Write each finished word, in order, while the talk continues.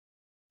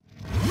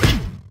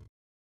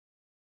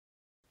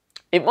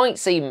It might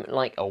seem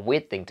like a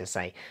weird thing to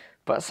say,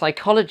 but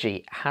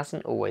psychology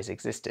hasn't always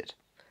existed.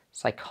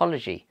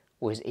 Psychology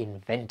was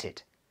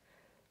invented.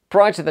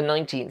 Prior to the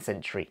 19th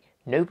century,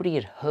 nobody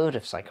had heard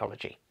of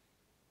psychology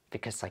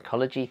because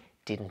psychology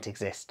didn't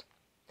exist.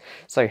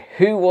 So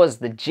who was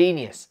the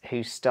genius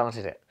who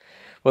started it?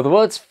 Well, the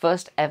world's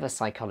first ever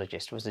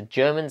psychologist was a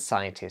German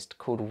scientist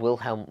called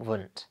Wilhelm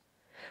Wundt.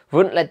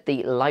 Wundt led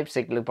the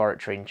Leipzig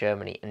laboratory in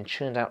Germany and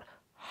churned out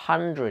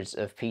hundreds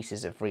of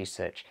pieces of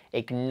research,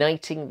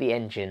 igniting the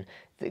engine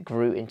that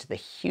grew into the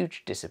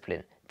huge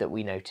discipline that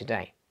we know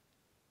today.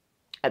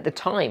 At the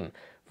time,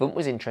 Wundt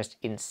was interested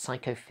in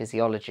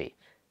psychophysiology.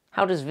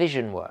 How does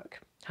vision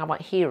work? How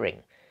about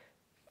hearing?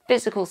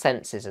 Physical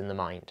senses in the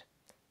mind.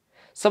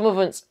 Some of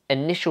Wundt's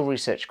initial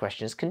research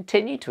questions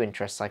continue to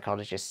interest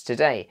psychologists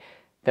today,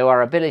 though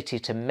our ability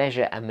to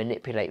measure and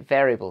manipulate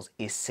variables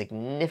is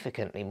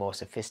significantly more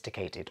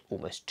sophisticated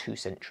almost 2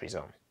 centuries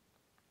on.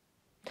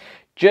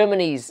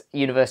 Germany's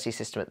university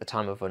system at the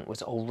time of Wundt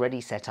was already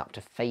set up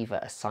to favour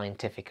a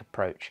scientific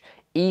approach,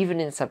 even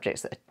in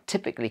subjects that are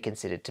typically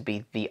considered to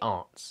be the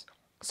arts.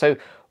 So,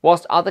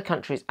 whilst other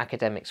countries'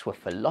 academics were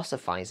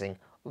philosophising,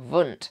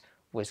 Wundt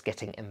was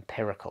getting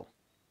empirical.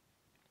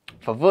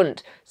 For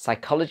Wundt,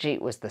 psychology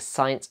was the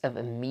science of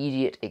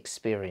immediate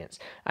experience,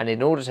 and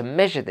in order to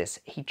measure this,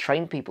 he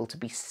trained people to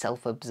be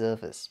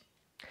self-observers.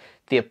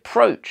 The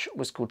approach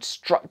was called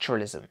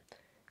structuralism.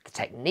 The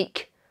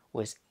technique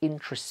was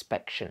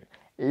introspection,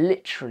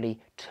 literally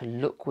to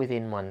look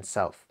within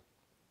oneself.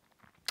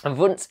 And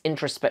Wundt's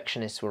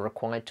introspectionists were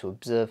required to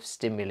observe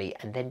stimuli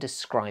and then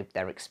describe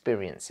their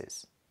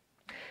experiences.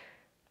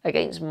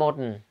 Against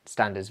modern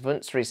standards,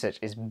 Wundt's research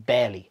is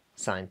barely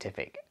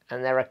scientific,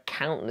 and there are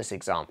countless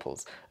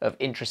examples of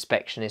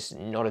introspectionists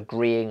not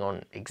agreeing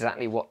on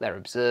exactly what they're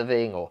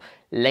observing, or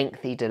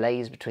lengthy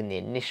delays between the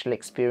initial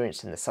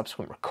experience and the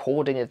subsequent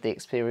recording of the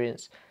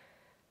experience.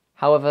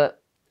 However,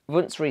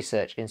 Wundt's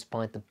research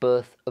inspired the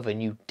birth of a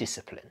new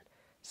discipline,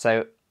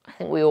 so I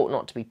think we ought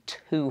not to be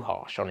too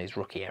harsh on his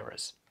rookie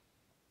errors.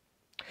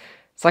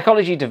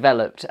 Psychology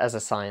developed as a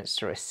science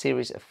through a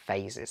series of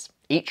phases,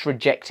 each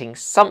rejecting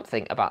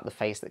something about the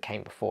phase that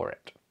came before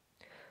it.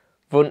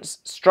 Wundt's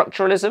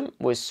structuralism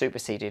was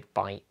superseded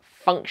by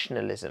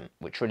functionalism,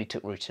 which really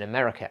took root in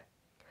America.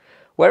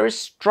 Whereas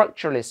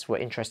structuralists were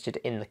interested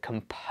in the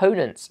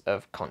components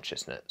of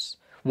consciousness,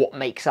 what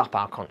makes up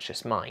our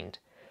conscious mind,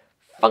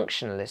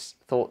 functionalists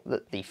thought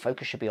that the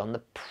focus should be on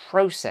the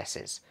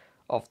processes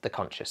of the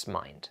conscious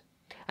mind.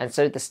 And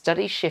so the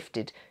study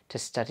shifted to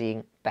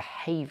studying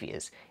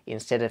behaviours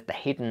instead of the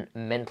hidden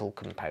mental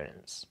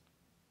components.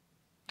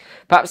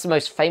 Perhaps the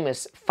most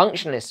famous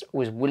functionalist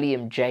was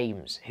William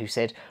James, who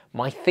said,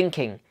 "My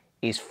thinking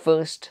is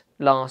first,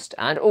 last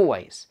and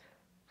always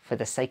for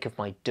the sake of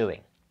my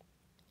doing."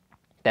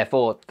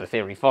 Therefore, the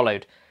theory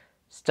followed,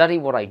 study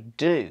what I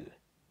do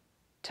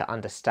to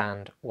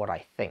understand what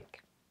I think.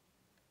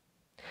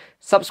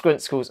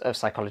 Subsequent schools of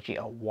psychology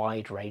are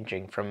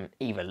wide-ranging, from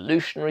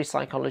evolutionary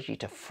psychology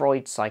to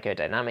Freud's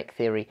psychodynamic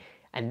theory,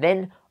 and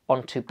then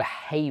on to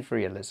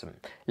behaviourism,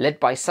 led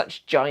by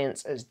such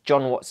giants as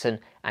John Watson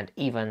and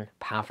even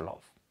Pavlov.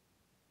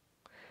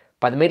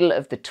 By the middle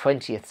of the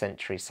 20th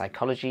century,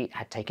 psychology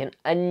had taken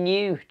a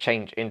new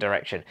change in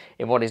direction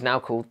in what is now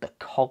called the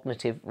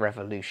cognitive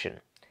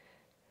revolution.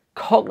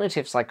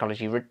 Cognitive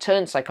psychology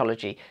returned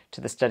psychology to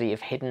the study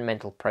of hidden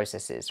mental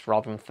processes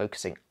rather than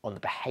focusing on the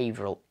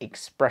behavioural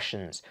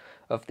expressions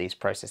of these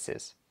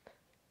processes.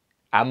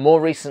 And more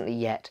recently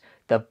yet,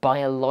 the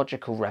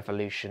biological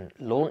revolution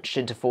launched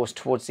into force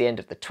towards the end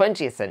of the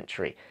 20th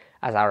century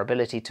as our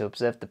ability to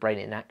observe the brain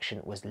in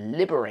action was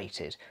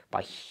liberated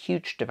by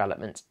huge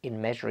developments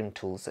in measuring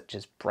tools such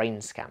as brain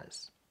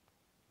scanners.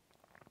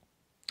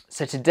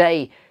 So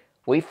today,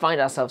 we find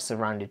ourselves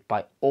surrounded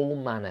by all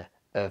manner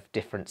of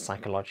different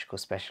psychological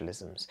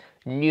specialisms: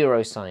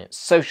 neuroscience,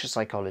 social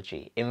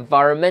psychology,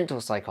 environmental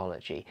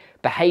psychology,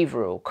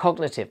 behavioural,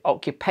 cognitive,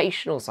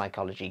 occupational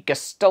psychology,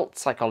 gestalt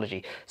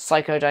psychology,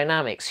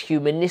 psychodynamics,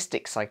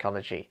 humanistic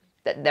psychology.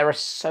 There are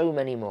so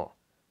many more.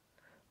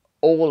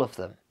 All of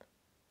them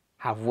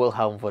have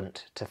Wilhelm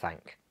Wundt to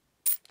thank.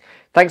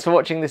 Thanks for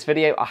watching this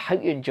video. I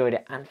hope you enjoyed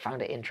it and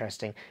found it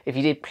interesting. If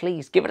you did,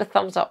 please give it a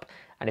thumbs up.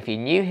 And if you're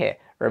new here,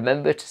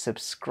 remember to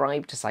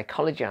subscribe to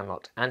Psychology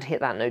Unlocked and hit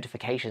that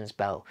notifications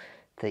bell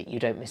so that you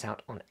don't miss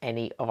out on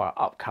any of our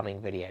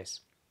upcoming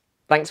videos.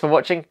 Thanks for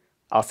watching.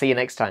 I'll see you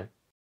next time.